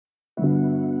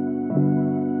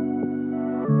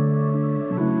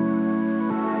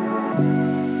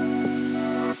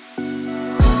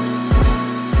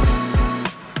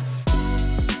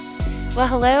Well,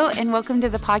 hello and welcome to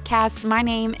the podcast. My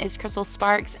name is Crystal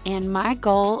Sparks, and my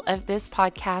goal of this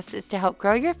podcast is to help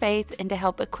grow your faith and to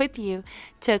help equip you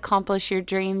to accomplish your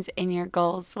dreams and your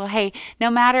goals. Well, hey,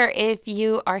 no matter if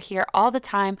you are here all the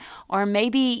time or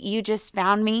maybe you just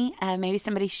found me, maybe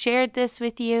somebody shared this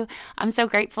with you, I'm so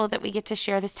grateful that we get to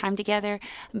share this time together.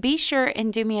 Be sure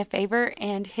and do me a favor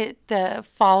and hit the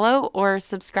follow or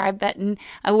subscribe button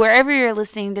wherever you're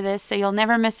listening to this so you'll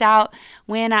never miss out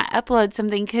when I upload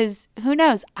something, because who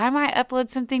knows, I might upload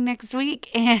something next week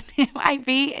and it might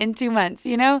be in 2 months,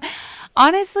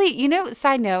 Honestly,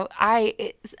 side note,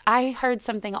 I heard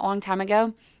something a long time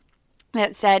ago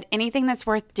that said anything that's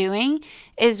worth doing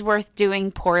is worth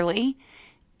doing poorly.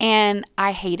 And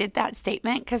I hated that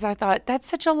statement because I thought that's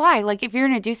such a lie. Like, if you're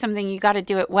going to do something, you got to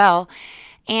do it well.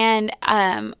 And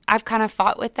I've kind of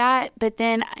fought with that, but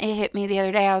then it hit me the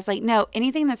other day. I was like, no,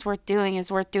 anything that's worth doing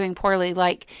is worth doing poorly.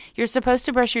 Like, you're supposed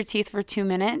to brush your teeth for 2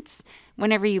 minutes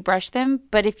whenever you brush them,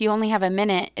 but if you only have a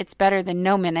minute, it's better than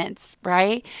no minutes,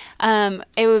 right?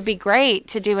 It would be great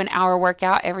to do an hour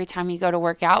workout every time you go to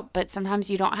work out, but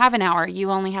sometimes you don't have an hour. You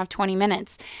only have 20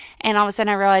 minutes. And all of a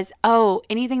sudden I realized,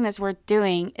 anything that's worth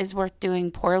doing is worth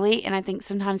doing poorly. And I think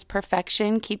sometimes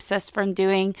perfection keeps us from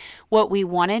doing what we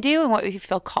want to do and what we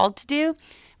feel called to do.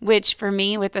 Which for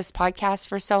me, with this podcast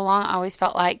for so long, I always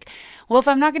felt like, well, if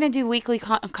I'm not going to do weekly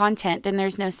content, then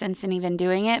there's no sense in even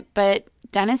doing it. But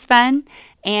done is fun.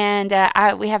 And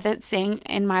we have that saying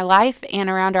in my life and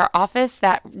around our office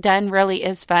that done really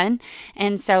is fun.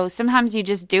 And so sometimes you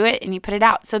just do it and you put it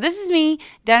out. So this is me.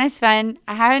 Done is fun.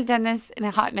 I haven't done this in a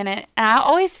hot minute. And I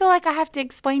always feel like I have to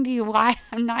explain to you why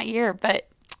I'm not here. But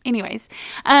anyways,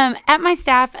 at my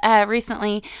staff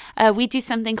recently, we do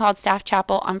something called Staff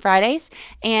Chapel on Fridays,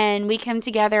 and we come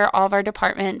together, all of our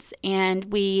departments, and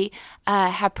we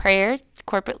have prayer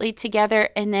corporately together,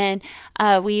 and then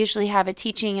we usually have a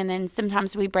teaching, and then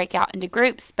sometimes we break out into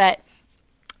groups, but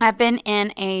I've been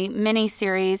in a mini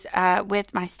series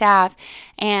with my staff,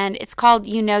 and it's called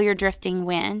You Know You're Drifting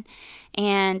When.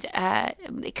 And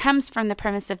it comes from the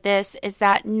premise of this is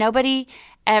that nobody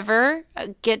ever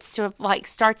gets to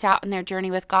starts out in their journey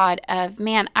with God of,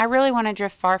 man, I really want to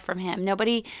drift far from him.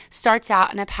 Nobody starts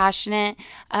out in a passionate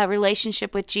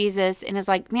relationship with Jesus and is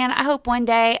like, man, I hope one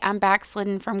day I'm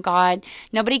backslidden from God.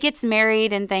 Nobody gets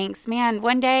married and thinks, man,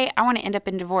 one day I want to end up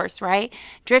in divorce, right?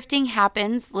 Drifting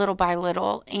happens little by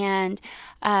little. And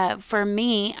for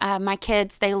me, my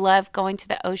kids, they love going to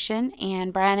the ocean,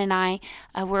 and Brian and I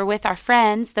were with our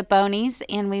friends, the Bonies,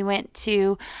 and we went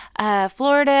to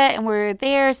Florida, and we were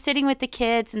there sitting with the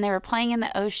kids, and they were playing in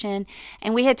the ocean,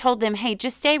 and we had told them, hey,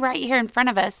 just stay right here in front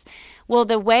of us. Well,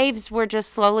 the waves were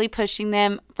just slowly pushing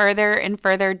them further and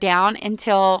further down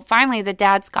until finally the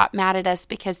dads got mad at us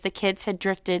because the kids had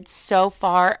drifted so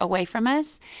far away from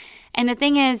us. And the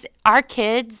thing is, our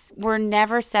kids were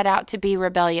never set out to be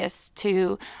rebellious,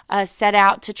 to set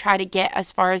out to try to get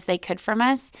as far as they could from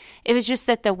us. It was just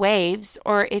that the waves,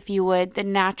 or if you would, the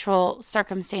natural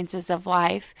circumstances of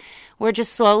life, were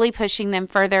just slowly pushing them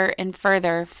further and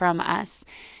further from us.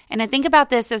 And I think about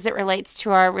this as it relates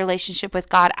to our relationship with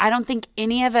God. I don't think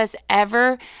any of us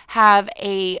ever have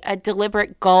a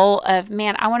deliberate goal of,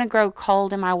 man, I want to grow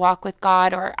cold in my walk with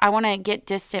God, or I want to get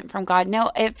distant from God.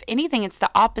 No, if anything, it's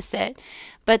the opposite.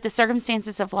 But the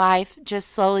circumstances of life just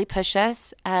slowly push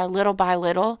us little by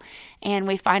little, and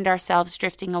we find ourselves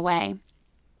drifting away.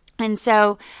 And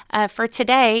so for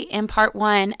today, in part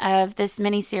 1 of this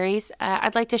mini-series,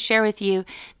 I'd like to share with you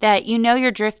that you know you're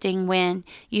drifting when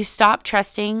you stop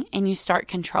trusting and you start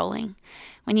controlling.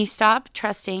 When you stop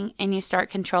trusting and you start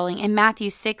controlling. In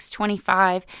Matthew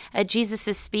 6:25, Jesus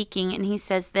is speaking, and he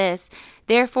says this,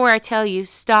 "Therefore I tell you,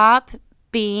 stop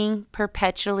being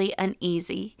perpetually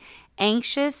uneasy,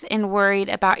 anxious and worried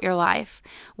about your life,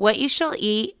 what you shall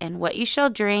eat and what you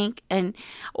shall drink,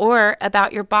 or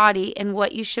about your body and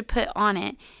what you should put on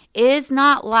it. Is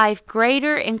not life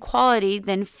greater in quality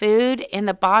than food, and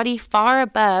the body far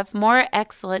above, more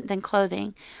excellent than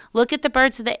clothing? Look at the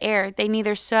birds of the air. They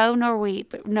neither sow nor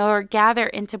reap, nor gather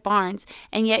into barns,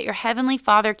 and yet your heavenly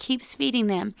Father keeps feeding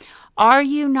them. Are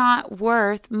you not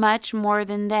worth much more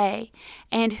than they?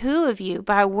 And who of you,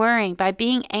 by worrying, by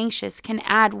being anxious, can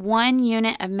add 1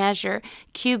 unit of measure,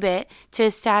 cubit, to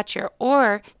his stature,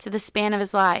 or to the span of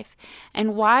his life?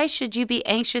 And why should you be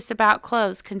anxious about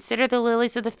clothes? Consider the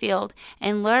lilies of the field,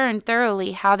 and learn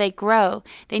thoroughly how they grow.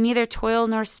 They neither toil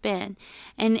nor spin."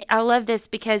 And I love this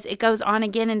because it goes on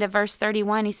again into verse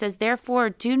 31. He says, "Therefore,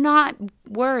 do not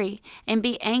worry and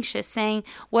be anxious, saying,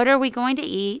 what are we going to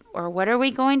eat? Or what are we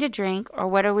going to drink? Or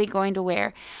what are we going to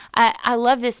wear?" I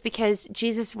love this because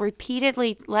Jesus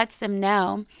repeatedly lets them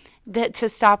know that to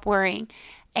stop worrying.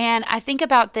 And I think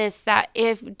about this, that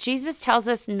if Jesus tells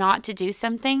us not to do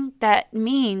something, that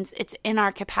means it's in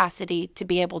our capacity to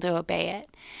be able to obey it.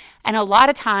 And a lot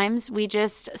of times we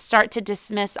just start to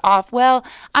dismiss off, well,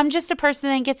 I'm just a person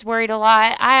that gets worried a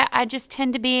lot. I just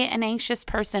tend to be an anxious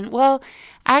person. Well,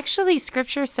 actually,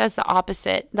 Scripture says the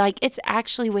opposite. Like, it's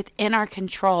actually within our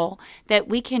control that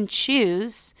we can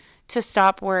choose to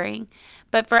stop worrying.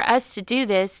 But for us to do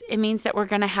this, it means that we're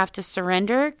going to have to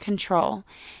surrender control.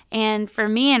 And for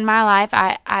me in my life,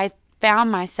 I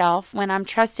found myself, when I'm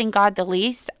trusting God the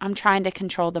least, I'm trying to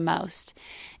control the most.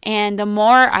 And the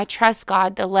more I trust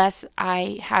God, the less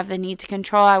I have the need to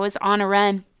control. I was on a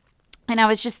run, and I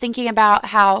was just thinking about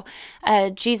how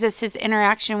Jesus'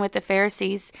 interaction with the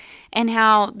Pharisees, and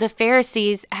how the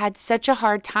Pharisees had such a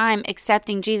hard time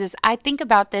accepting Jesus. I think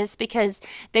about this because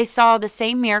they saw the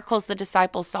same miracles the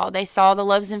disciples saw. They saw the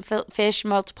loaves and fish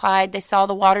multiplied. They saw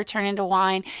the water turn into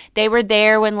wine. They were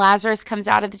there when Lazarus comes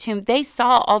out of the tomb. They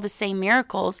saw all the same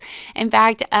miracles. In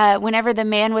fact, whenever the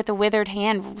man with the withered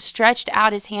hand stretched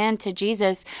out his hand to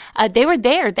Jesus, they were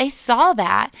there. They saw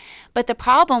that. But the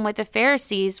problem with the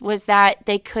Pharisees was that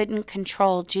they couldn't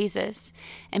control Jesus.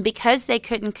 And because they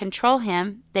couldn't control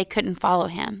him, they couldn't follow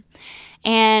him.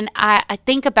 And I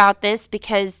think about this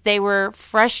because they were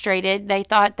frustrated. They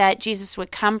thought that Jesus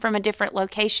would come from a different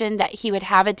location, that he would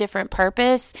have a different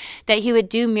purpose, that he would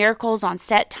do miracles on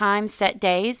set times, set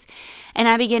days. And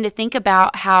I began to think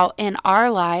about how in our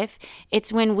life,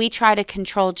 it's when we try to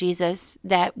control Jesus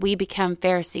that we become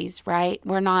Pharisees, right?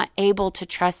 We're not able to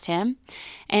trust him.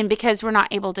 And because we're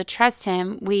not able to trust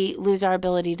him, we lose our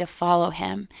ability to follow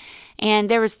him. And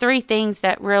there was 3 things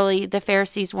that really the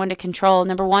Pharisees wanted to control.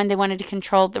 Number 1, they wanted to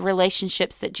control the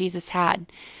relationships that Jesus had.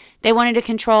 They wanted to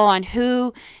control on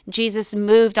who Jesus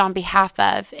moved on behalf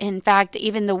of. In fact,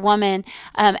 even the woman,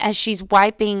 as she's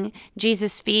wiping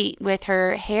Jesus' feet with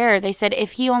her hair, they said,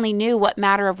 if he only knew what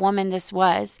matter of woman this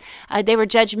was. They were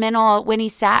judgmental when he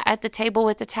sat at the table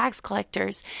with the tax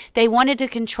collectors. They wanted to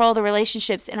control the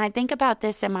relationships. And I think about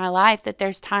this in my life, that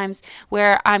there's times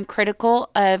where I'm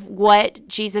critical of what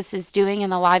Jesus is doing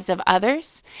in the lives of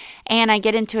others. And I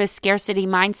get into a scarcity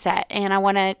mindset, and I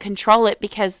want to control it,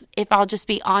 because if I'll just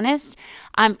be honest,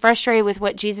 I'm frustrated with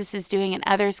what Jesus is doing in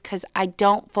others because I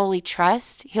don't fully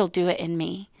trust he'll do it in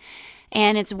me.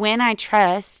 And it's when I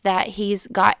trust that he's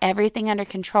got everything under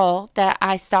control that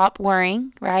I stop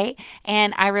worrying, right?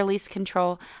 And I release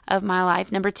control of my life.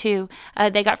 Number 2,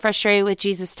 they got frustrated with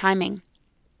Jesus' timing.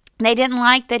 They didn't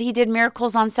like that he did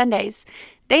miracles on Sundays.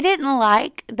 They didn't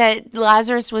like that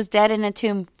Lazarus was dead in a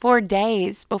tomb 4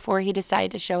 days before he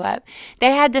decided to show up.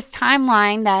 They had this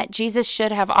timeline that Jesus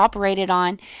should have operated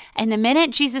on. And the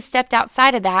minute Jesus stepped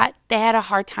outside of that, they had a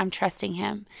hard time trusting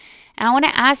him. And I want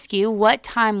to ask you, what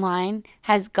timeline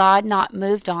has God not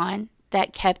moved on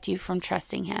that kept you from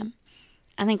trusting him?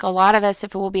 I think a lot of us,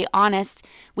 if we'll be honest,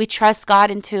 we trust God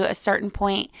into a certain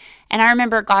point. And I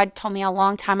remember God told me a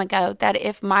long time ago that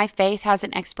if my faith has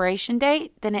an expiration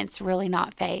date, then it's really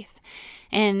not faith.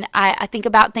 And I think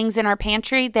about things in our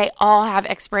pantry. They all have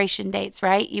expiration dates,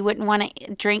 right? You wouldn't want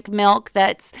to drink milk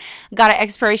that's got an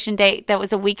expiration date that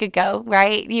was a week ago,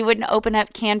 right? You wouldn't open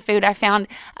up canned food. I found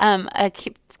a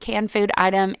canned food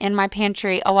item in my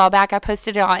pantry a while back. I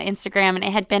posted it on Instagram, and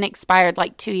it had been expired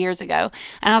like 2 years ago.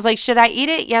 And I was like, should I eat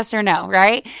it? Yes or no,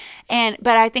 right?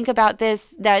 But I think about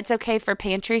this, that it's okay for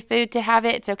pantry food to have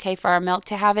it. It's okay for our milk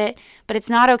to have it, but it's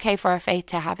not okay for our faith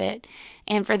to have it.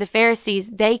 And for the Pharisees,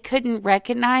 they couldn't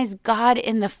recognize God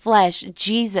in the flesh,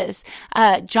 Jesus.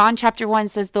 John chapter 1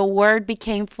 says the Word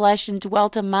became flesh and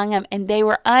dwelt among them, and they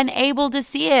were unable to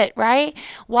see it, right?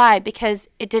 Why? Because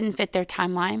it didn't fit their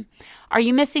timeline. Are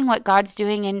you missing what God's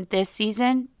doing in this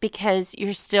season because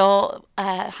you're still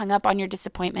hung up on your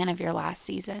disappointment of your last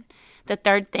season? The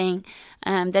third thing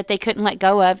that they couldn't let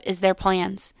go of is their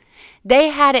plans. They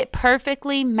had it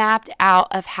perfectly mapped out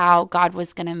of how God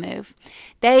was going to move.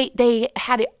 They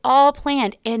had it all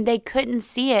planned, and they couldn't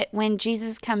see it when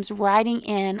Jesus comes riding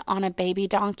in on a baby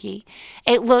donkey.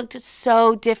 It looked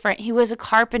so different. He was a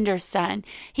carpenter's son.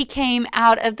 He came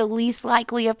out of the least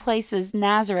likely of places,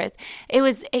 Nazareth.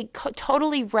 It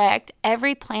totally wrecked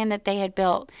every plan that they had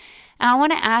built. And I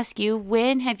want to ask you,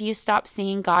 when have you stopped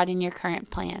seeing God in your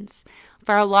current plans?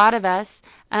 For a lot of us,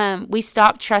 we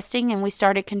stopped trusting and we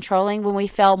started controlling when we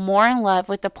fell more in love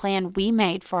with the plan we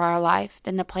made for our life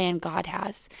than the plan God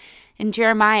has. In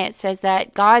Jeremiah, it says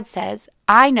that God says,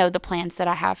 I know the plans that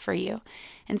I have for you.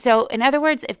 And so, in other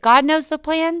words, if God knows the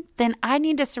plan, then I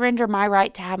need to surrender my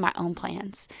right to have my own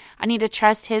plans. I need to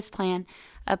trust his plan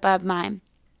above mine.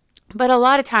 But a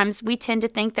lot of times we tend to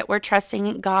think that we're trusting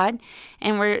in God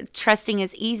and we're trusting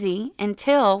is easy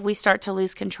until we start to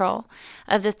lose control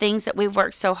of the things that we've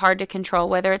worked so hard to control,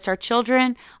 whether it's our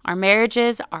children, our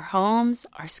marriages, our homes,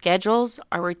 our schedules,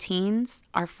 our routines,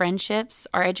 our friendships,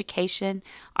 our education,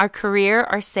 our career,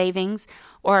 our savings,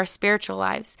 or our spiritual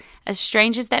lives. As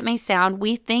strange as that may sound,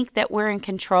 we think that we're in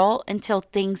control until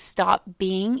things stop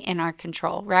being in our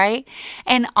control, right?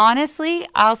 And honestly,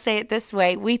 I'll say it this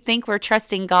way. We think we're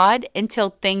trusting God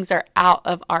until things are out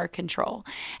of our control.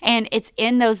 And it's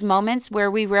in those moments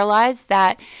where we realize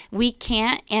that we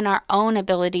can't, in our own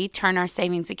ability, turn our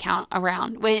savings account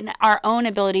around. In our own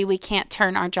ability, we can't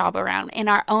turn our job around. In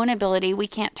our own ability, we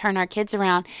can't turn our kids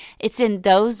around. It's in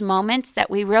those moments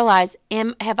that we realize,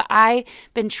 have I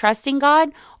been trusting God,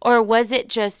 or was it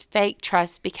just fake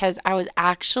trust because I was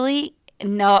actually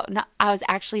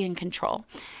in control?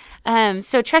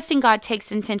 So trusting God takes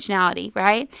intentionality,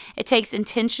 right? It takes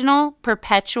intentional,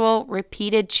 perpetual,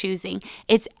 repeated choosing.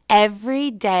 It's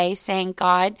every day saying,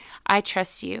 God, I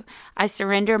trust you. I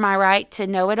surrender my right to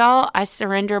know it all. I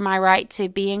surrender my right to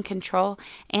be in control,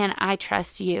 and I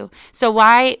trust you. So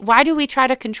why do we try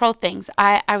to control things?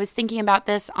 I was thinking about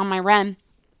this on my run.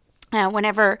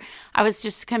 Whenever I was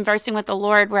just conversing with the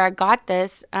Lord, where I got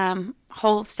this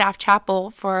whole staff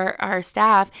chapel for our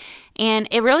staff, and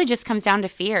it really just comes down to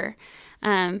fear.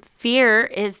 Fear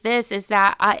is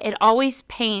that it always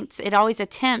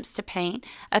attempts to paint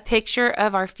a picture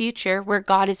of our future where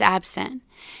God is absent.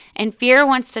 And fear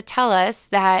wants to tell us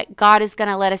that God is going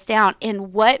to let us down.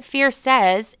 And what fear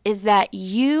says is that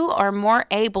you are more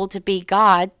able to be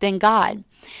God than God.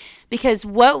 Because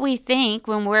what we think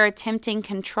when we're attempting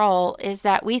control is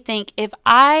that we think, if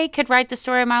I could write the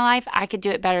story of my life, I could do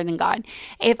it better than God.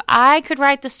 If I could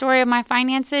write the story of my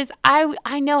finances,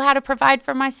 I know how to provide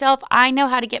for myself. I know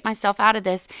how to get myself out of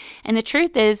this. And the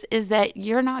truth is that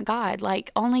you're not God.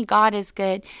 Like, only God is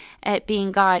good at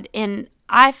being God. And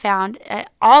I found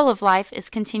all of life is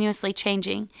continuously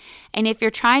changing. And if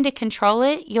you're trying to control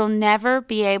it, you'll never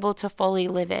be able to fully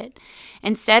live it.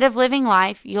 Instead of living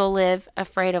life, you'll live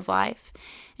afraid of life.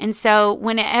 And so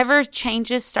whenever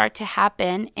changes start to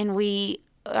happen and we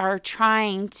are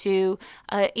trying to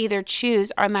either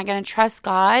choose, am I going to trust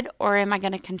God or am I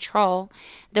going to control,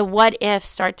 the what ifs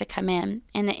start to come in.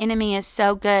 And the enemy is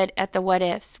so good at the what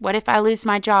ifs. What if I lose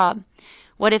my job?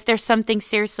 What if there's something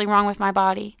seriously wrong with my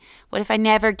body? What if I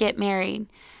never get married?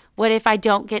 What if I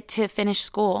don't get to finish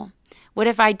school? What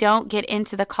if I don't get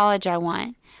into the college I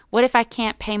want? What if I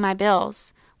can't pay my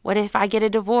bills? What if I get a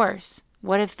divorce?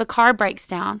 What if the car breaks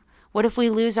down? What if we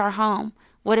lose our home?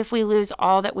 What if we lose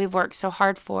all that we've worked so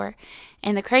hard for?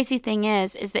 And the crazy thing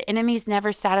is the enemy's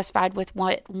never satisfied with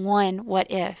what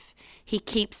if. He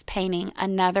keeps painting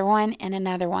another one and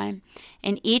another one.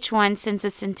 And each one sends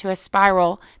us into a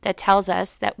spiral that tells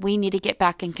us that we need to get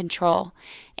back in control.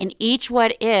 And each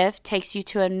what if takes you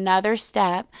to another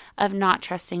step of not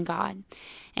trusting God.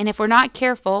 And if we're not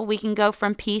careful, we can go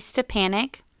from peace to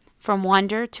panic, from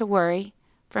wonder to worry,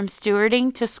 from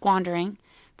stewarding to squandering,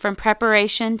 from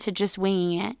preparation to just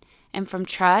winging it, and from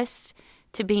trust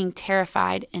to being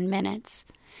terrified in minutes.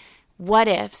 What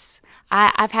ifs?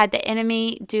 I've had the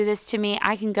enemy do this to me.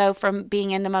 I can go from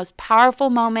being in the most powerful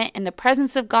moment in the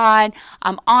presence of God.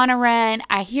 I'm on a run.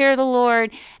 I hear the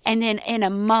Lord. And then in a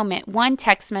moment, one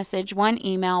text message, one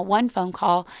email, one phone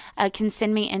call can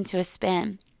send me into a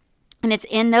spin. And it's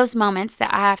in those moments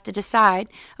that I have to decide,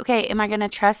 okay, am I going to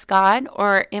trust God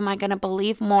or am I going to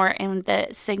believe more in the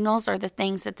signals or the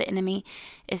things that the enemy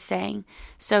is saying?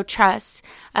 So trust.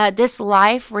 This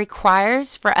life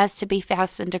requires for us to be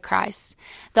fastened to Christ.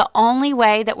 The only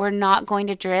way that we're not going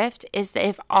to drift is that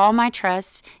if all my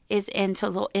trust is in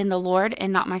the Lord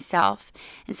and not myself.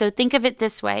 And so think of it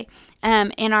this way.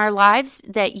 In our lives,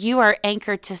 that you are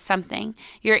anchored to something.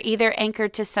 You're either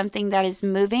anchored to something that is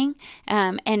moving,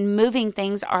 and moving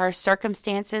things are our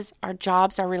circumstances, our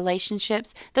jobs, our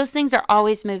relationships. Those things are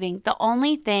always moving. The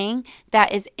only thing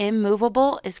that is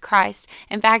immovable is Christ.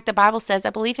 In fact, the Bible says,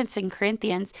 I believe it's in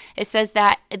Corinthians, it says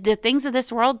that the things of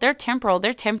this world, they're temporal,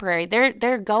 they're temporary,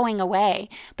 they're going away.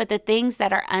 But the things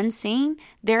that are unseen,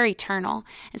 they're eternal.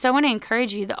 And so I want to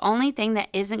encourage you, the only thing that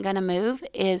isn't going to move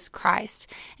is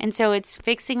Christ. And so it's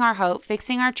fixing our hope,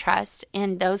 fixing our trust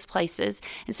in those places.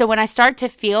 And so when I start to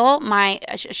feel my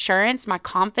assurance, my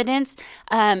confidence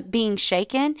being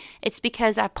shaken, it's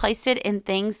because I placed it in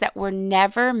things that were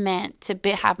never meant to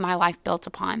have my life built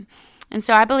upon. And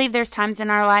so I believe there's times in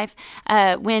our life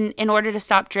when, in order to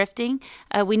stop drifting,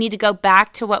 we need to go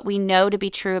back to what we know to be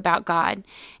true about God.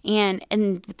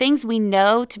 And things we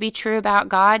know to be true about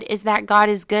God is that God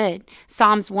is good.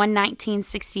 Psalms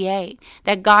 119:68.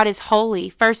 That God is holy.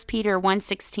 1 Peter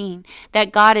 1:16.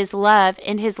 That God is love,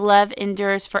 and his love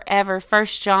endures forever.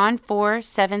 1 John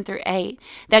 4:7-8.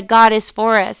 That God is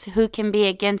for us. Who can be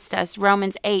against us?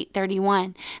 Romans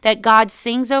 8:31. That God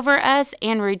sings over us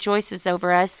and rejoices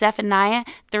over us. Zephaniah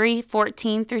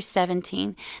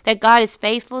 3:14-17. That God is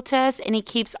faithful to us and he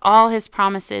keeps all his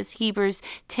promises. Hebrews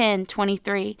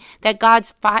 10:23. That God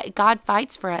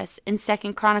fights for us in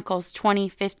 2 Chronicles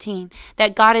 20:15.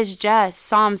 That God is just.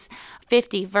 Psalms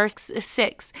 50 verse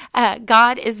 6.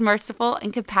 God is merciful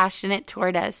and compassionate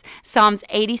toward us. Psalms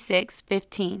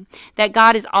 86:15. That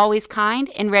God is always kind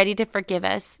and ready to forgive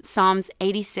us. Psalms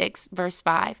 86 verse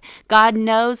 5. God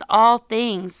knows all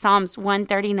things. Psalms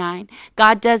 139.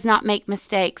 God does not make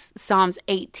mistakes. Psalms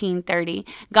 18:30.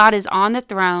 God is on the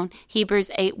throne. Hebrews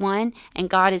 8:1. And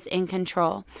God is in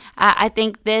control. I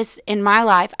think this in my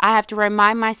life, I have to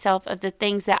remind myself of the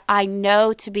things that I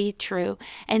know to be true.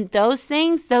 And those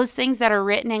things that are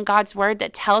written in God's word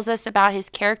that tells us about his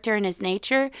character and his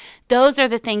nature, those are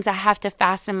the things I have to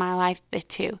fasten my life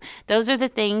to. Those are the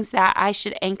things that I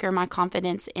should anchor my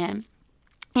confidence in.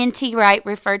 N.T. Wright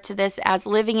referred to this as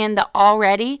living in the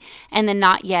already and the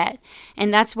not yet.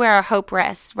 And that's where our hope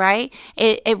rests, right?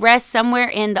 It rests somewhere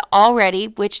in the already,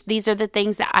 which these are the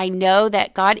things that I know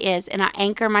that God is, and I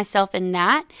anchor myself in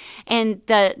that. And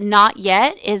the not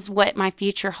yet is what my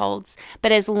future holds.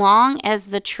 But as long as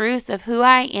the truth of who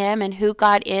I am and who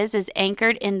God is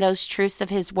anchored in those truths of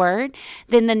his word,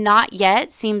 then the not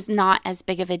yet seems not as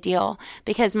big of a deal,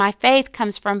 because my faith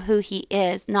comes from who he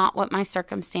is, not what my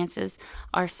circumstances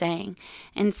are saying.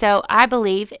 And so I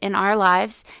believe in our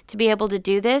lives, to be able to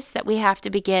do this, that we have to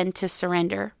begin to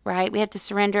surrender, right? We have to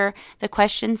surrender the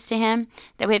questions to him,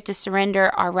 that we have to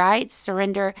surrender our rights,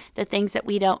 surrender the things that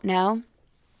we don't know.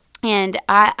 And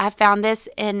I found this,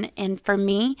 and for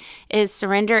me, is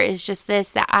surrender is just this,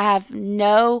 that I have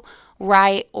no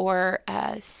right or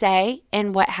say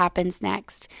in what happens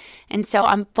next. And so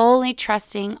I'm fully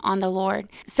trusting on the Lord.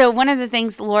 So one of the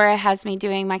things Laura has me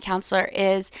doing, my counselor,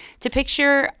 is to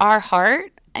picture our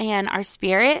heart and our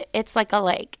spirit. It's like a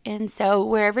lake. And so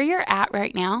wherever you're at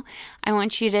right now, I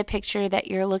want you to picture that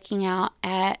you're looking out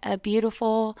at a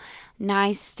beautiful,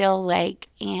 nice, still lake.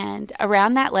 And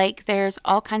around that lake, there's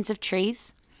all kinds of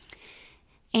trees.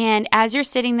 And as you're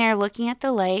sitting there looking at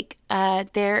the lake,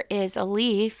 there is a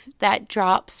leaf that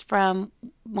drops from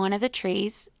one of the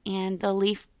trees, and the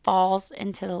leaf falls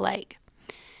into the lake.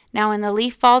 Now, when the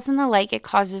leaf falls in the lake, it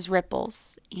causes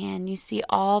ripples, and you see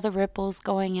all the ripples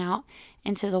going out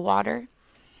into the water.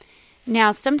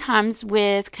 Now, sometimes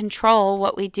with control,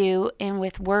 what we do, and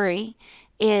with worry,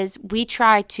 is we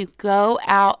try to go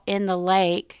out in the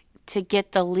lake to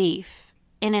get the leaf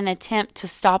in an attempt to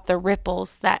stop the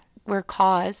ripples that were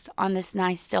caused on this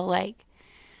nice still lake.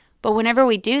 But whenever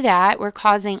we do that, we're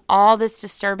causing all this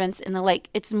disturbance in the lake.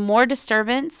 It's more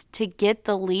disturbance to get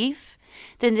the leaf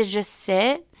than to just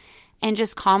sit and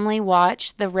just calmly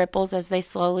watch the ripples as they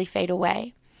slowly fade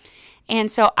away.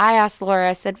 And so I asked Laura,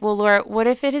 I said, well, Laura, what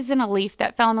if it isn't a leaf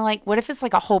that fell in the lake? What if it's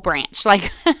like a whole branch?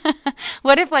 Like,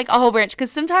 what if like a whole branch?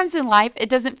 Because sometimes in life, it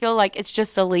doesn't feel like it's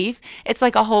just a leaf. It's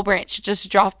like a whole branch just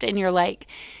dropped in your lake.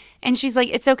 And she's like,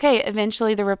 it's okay.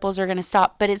 Eventually the ripples are going to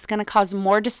stop, but it's going to cause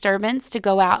more disturbance to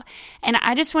go out. And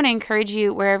I just want to encourage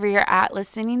you, wherever you're at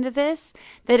listening to this,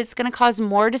 that it's going to cause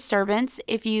more disturbance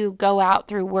if you go out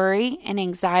through worry and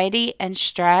anxiety and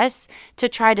stress to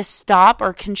try to stop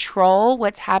or control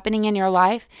what's happening in your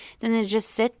life, than to just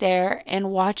sit there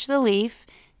and watch the leaf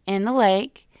in the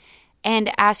lake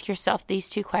and ask yourself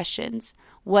these two questions.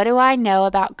 What do I know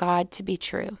about God to be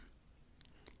true?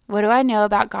 What do I know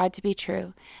about God to be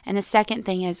true? And the second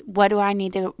thing is, what do I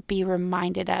need to be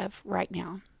reminded of right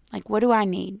now? Like, what do I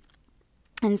need?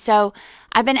 And so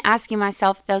I've been asking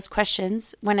myself those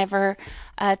questions whenever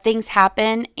things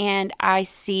happen and I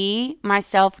see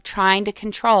myself trying to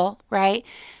control, right?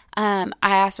 I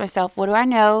ask myself, what do I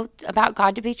know about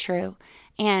God to be true?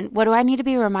 And what do I need to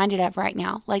be reminded of right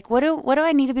now? Like, what do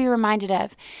I need to be reminded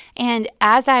of? And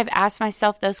as I've asked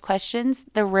myself those questions,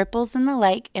 the ripples in the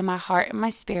lake in my heart and my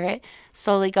spirit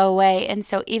slowly go away. And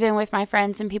so even with my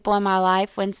friends and people in my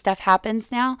life, when stuff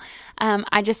happens now,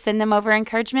 I just send them over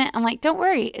encouragement. I'm like, don't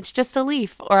worry, it's just a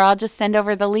leaf. Or I'll just send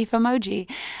over the leaf emoji,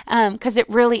 because it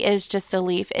really is just a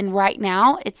leaf. And right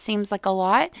now it seems like a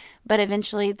lot, but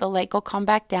eventually the lake will calm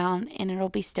back down and it'll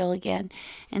be still again.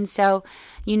 And so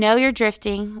you're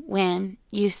drifting when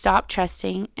you stop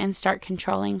trusting and start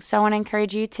controlling. So I want to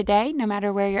encourage you today, no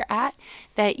matter where you're at,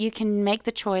 that you can make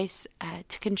the choice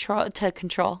to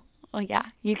control. Well, yeah,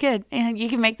 you could. You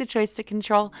can make the choice to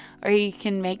control, or you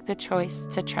can make the choice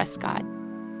to trust God.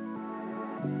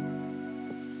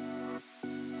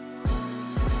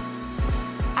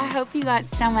 I hope you got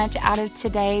so much out of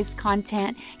today's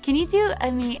content. Can you do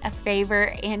me a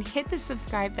favor and hit the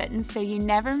subscribe button so you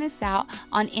never miss out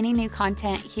on any new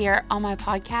content here on my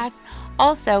podcast?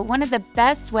 Also, one of the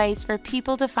best ways for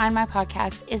people to find my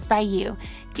podcast is by you.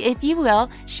 If you will,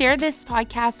 share this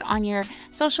podcast on your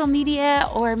social media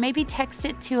or maybe text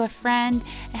it to a friend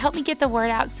and help me get the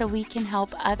word out so we can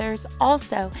help others.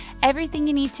 Also, everything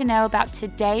you need to know about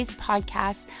today's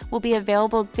podcast will be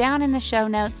available down in the show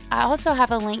notes. I also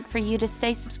have a link for you to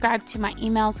stay subscribed to my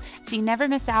emails so you never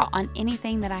miss out on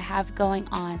anything that I have going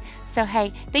on. So,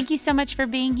 hey, thank you so much for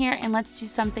being here, and let's do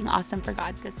something awesome for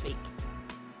God this week.